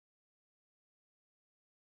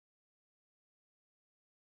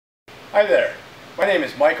Hi there, my name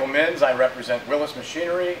is Michael Minns. I represent Willis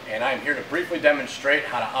Machinery, and I'm here to briefly demonstrate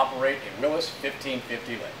how to operate a Willis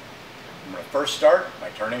 1550 lathe. I'm going to first start by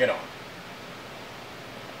turning it on.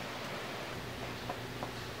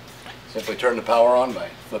 Simply turn the power on by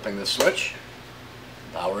flipping this switch.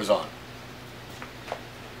 Power is on.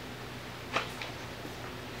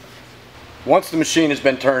 Once the machine has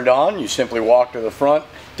been turned on, you simply walk to the front,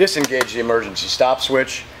 disengage the emergency stop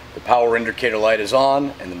switch, the power indicator light is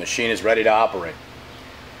on, and the machine is ready to operate.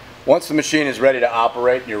 Once the machine is ready to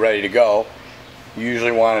operate and you're ready to go, you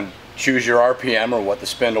usually want to choose your RPM, or what the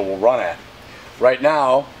spindle will run at. Right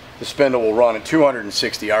now, the spindle will run at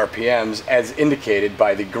 260 RPMs as indicated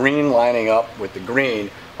by the green lining up with the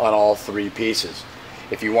green on all three pieces.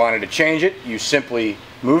 If you wanted to change it, you simply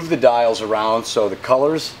move the dials around so the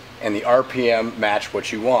colors and the RPM match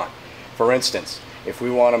what you want. For instance, if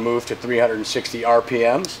we want to move to 360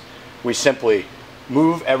 RPMs, we simply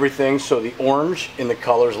move everything so the orange in the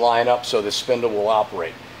colors line up so the spindle will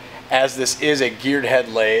operate. As this is a geared head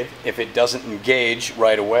lathe, if it doesn't engage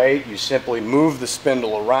right away, you simply move the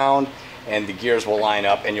spindle around and the gears will line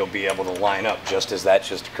up and you'll be able to line up just as that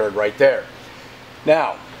just occurred right there.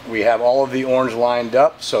 Now, we have all of the orange lined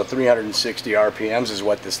up, so 360 RPMs is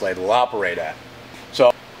what this lathe will operate at.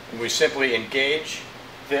 So we simply engage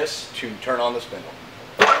this to turn on the spindle.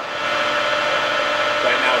 Right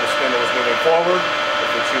now the spindle is moving forward. If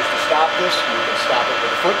you choose to stop this, you can stop it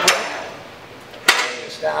with a foot brake. Bring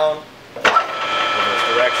this down in those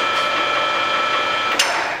directions.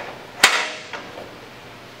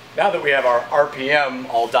 Now that we have our RPM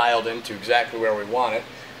all dialed into exactly where we want it,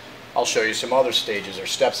 I'll show you some other stages or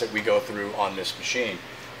steps that we go through on this machine.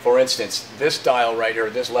 For instance, this dial right here,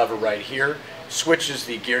 this lever right here, switches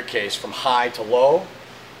the gear case from high to low,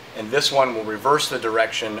 and this one will reverse the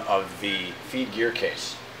direction of the feed gear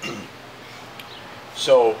case.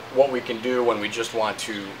 So what we can do when we just want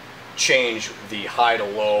to change the high to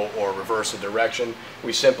low or reverse the direction,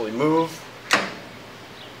 we simply move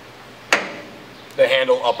the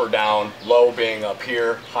handle up or down, low being up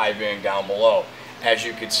here, high being down below. As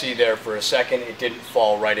you could see there for a second, it didn't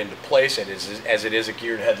fall right into place. As it is a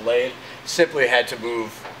geared head lathe, simply had to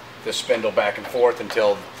move the spindle back and forth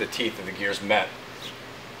until the teeth of the gears met.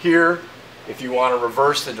 Here, if you want to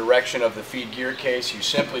reverse the direction of the feed gear case, you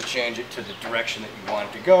simply change it to the direction that you want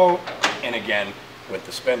it to go, and again with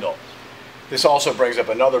the spindle. This also brings up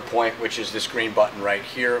another point, which is this green button right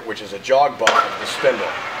here, which is a jog button of the spindle.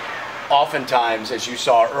 Oftentimes, as you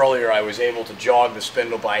saw earlier, I was able to jog the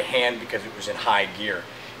spindle by hand because it was in high gear.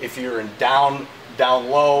 If you're in down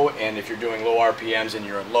low, and if you're doing low RPMs and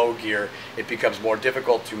you're in low gear, it becomes more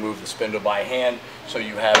difficult to move the spindle by hand, so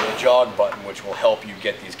you have the jog button, which will help you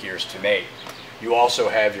get these gears to mate. You also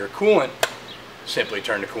have your coolant. Simply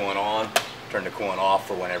turn the coolant on, turn the coolant off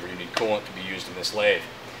for whenever you need coolant to be used in this lathe.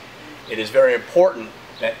 It is very important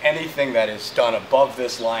that anything that is done above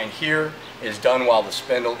this line here is done while the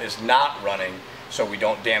spindle is not running, so we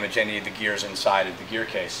don't damage any of the gears inside of the gear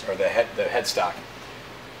case or the headstock.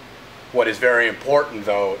 What is very important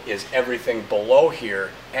though is everything below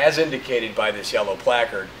here, as indicated by this yellow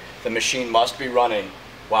placard, the machine must be running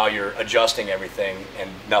while you're adjusting everything and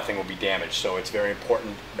nothing will be damaged. So it's very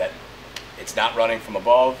important that it's not running from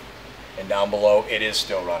above, and down below it is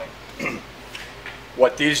still running.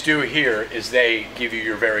 What these do here is they give you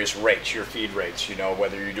your various rates, your feed rates, you know,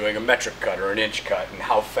 whether you're doing a metric cut or an inch cut, and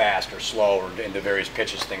how fast or slow or into various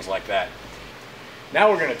pitches, things like that. Now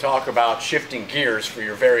we're going to talk about shifting gears for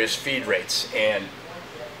your various feed rates and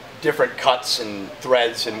different cuts and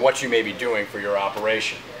threads and what you may be doing for your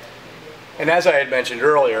operation. And as I had mentioned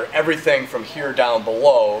earlier, everything from here down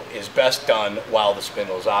below is best done while the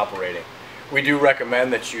spindle is operating. We do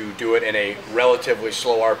recommend that you do it in a relatively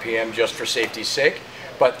slow RPM just for safety's sake,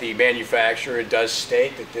 but the manufacturer does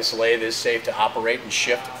state that this lathe is safe to operate and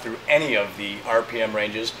shift through any of the RPM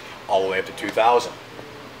ranges all the way up to 2,000.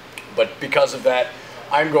 But because of that,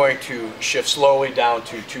 I'm going to shift slowly down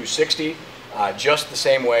to 260, just the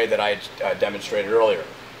same way that I demonstrated earlier.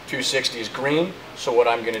 260 is green, so what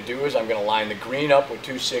I'm going to do is I'm going to line the green up with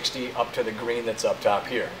 260 up to the green that's up top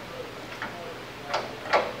here.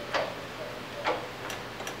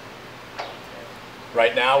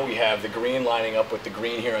 Right now we have the green lining up with the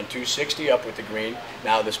green here on 260, up with the green.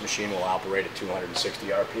 Now this machine will operate at 260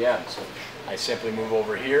 RPMs. I simply move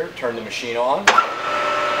over here, turn the machine on,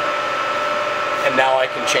 and now I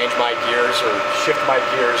can change my gears or shift my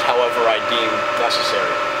gears however I deem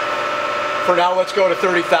necessary. For now, let's go to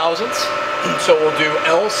 30 thousandths. So we'll do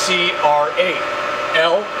LCR8.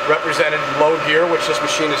 L represented in low gear, which this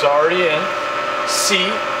machine is already in. C,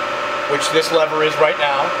 which this lever is right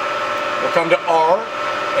now. We'll come to R,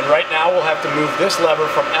 And right now we'll have to move this lever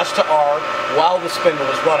from S to R while the spindle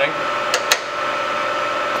is running.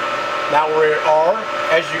 Now we're at R.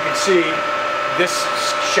 As you can see, this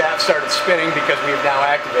shaft started spinning because we have now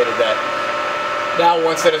activated that. Now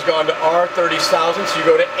once that has gone to R 30 thousandths, you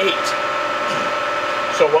go to 8.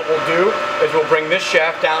 So what we'll do is we'll bring this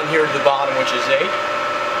shaft down here to the bottom, which is 8.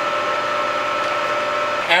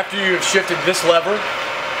 After you've shifted this lever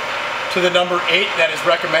to the number 8 that is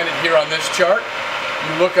recommended here on this chart,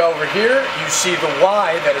 you look over here, you see the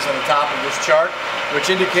Y that is on the top of this chart,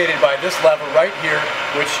 which indicated by this lever right here,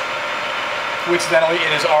 which coincidentally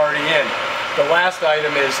it is already in. The last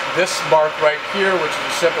item is this mark right here, which is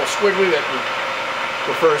a simple squiggly that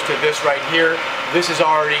refers to this right here. This is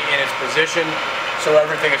already in its position, so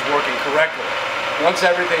everything is working correctly. Once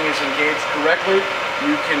everything is engaged correctly,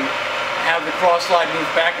 you can have the cross slide move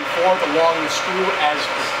back and forth along the screw as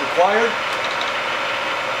required,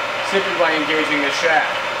 simply by engaging the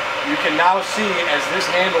shaft. You can now see as this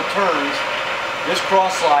handle turns, this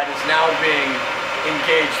cross slide is now being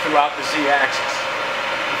engaged throughout the Z-axis.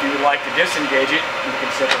 If you would like to disengage it, you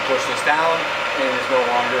can simply push this down and it is no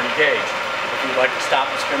longer engaged. If you would like to stop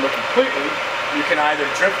the spindle completely, you can either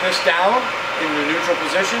drift this down into the neutral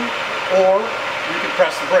position or you can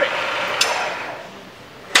press the brake.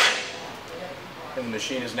 And the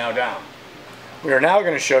machine is now down. We are now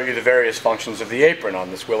going to show you the various functions of the apron on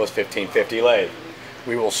this Willis 1550 lathe.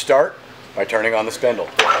 We will start by turning on the spindle.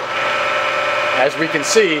 As we can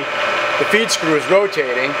see, the feed screw is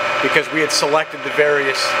rotating because we had selected the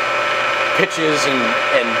various pitches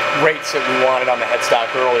and rates that we wanted on the headstock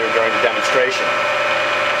earlier during the demonstration.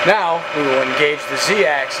 Now we will engage the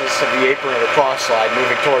Z-axis of the apron of the cross slide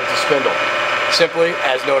moving towards the spindle. Simply,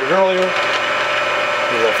 as noted earlier,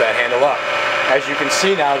 we lift that handle up. As you can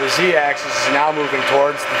see now, the Z-axis is now moving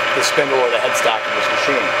towards the spindle or the headstock of this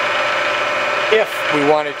machine. If we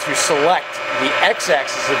wanted to select the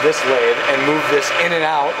X-axis of this lathe and move this in and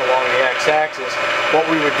out along the X-axis, what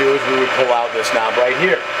we would do is we would pull out this knob right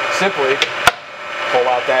here. Simply pull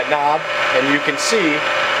out that knob and you can see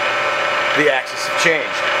the axis have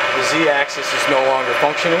changed. The Z-axis is no longer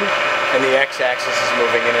functioning and the X-axis is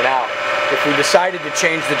moving in and out. If we decided to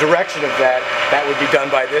change the direction of that, that would be done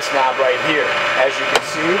by this knob right here. As you can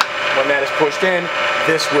see, when that is pushed in,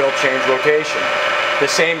 this will change rotation. The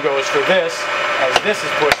same goes for this. As this is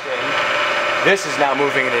pushed in, this is now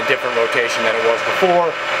moving in a different rotation than it was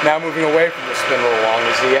before, now moving away from the spindle along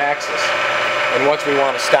the Z-axis. And once we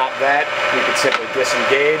want to stop that, we can simply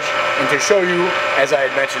disengage. And to show you, as I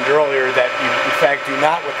had mentioned earlier, that you in fact do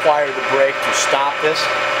not require the brake to stop this,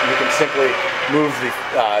 you can simply move the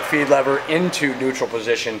feed lever into neutral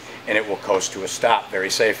position and it will coast to a stop very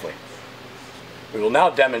safely. We will now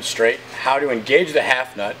demonstrate how to engage the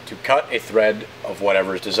half nut to cut a thread of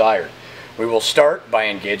whatever is desired. We will start by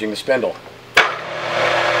engaging the spindle.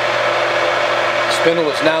 Spindle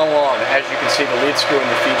is now on. As you can see, the lead screw and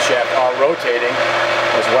the feed shaft are rotating,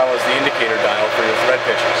 as well as the indicator dial for your thread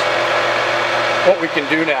pitches. What we can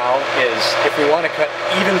do now is, if we want to cut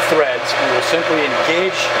even threads, we will simply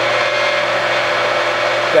engage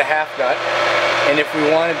the half nut, and if we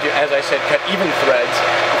wanted to, as I said, cut even threads,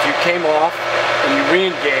 if you came off and you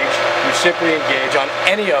re-engage, you simply engage on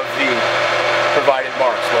any of the provided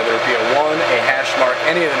marks, whether it be a 1, a hash mark,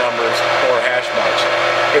 any of the numbers, or hash marks.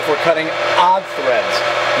 If we're cutting odd threads,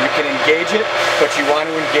 you can engage it, but you want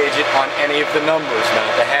to engage it on any of the numbers, not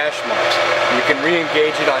the hash marks. You can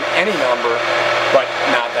re-engage it on any number, but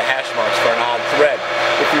not the hash marks for an odd thread.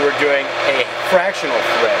 If you were doing a fractional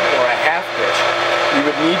thread or a half pitch, you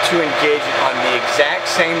would need to engage it on the exact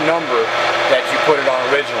same number that you put it on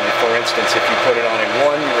originally. For instance, if you put it on a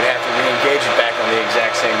 1, you would have to re-engage it back on the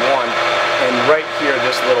exact same 1. And right here,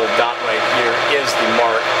 this little dot right here is the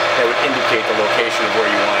mark that would indicate the location of where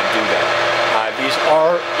you want to do that. These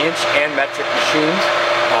are inch and metric machines.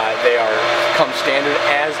 They come standard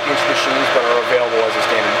as inch machines, but are available as a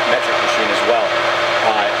standard metric machine as well.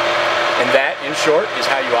 And that, in short, is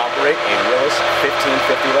how you operate a Willis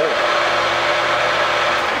 1550 lathe.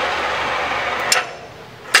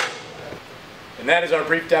 And that is our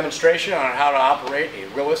brief demonstration on how to operate a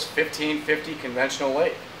Willis 1550 conventional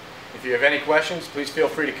lathe. If you have any questions, please feel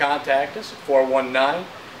free to contact us at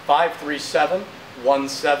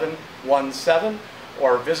 419-537-1717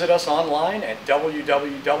 or visit us online at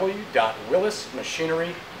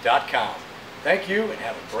www.willismachinery.com. Thank you and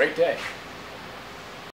have a great day.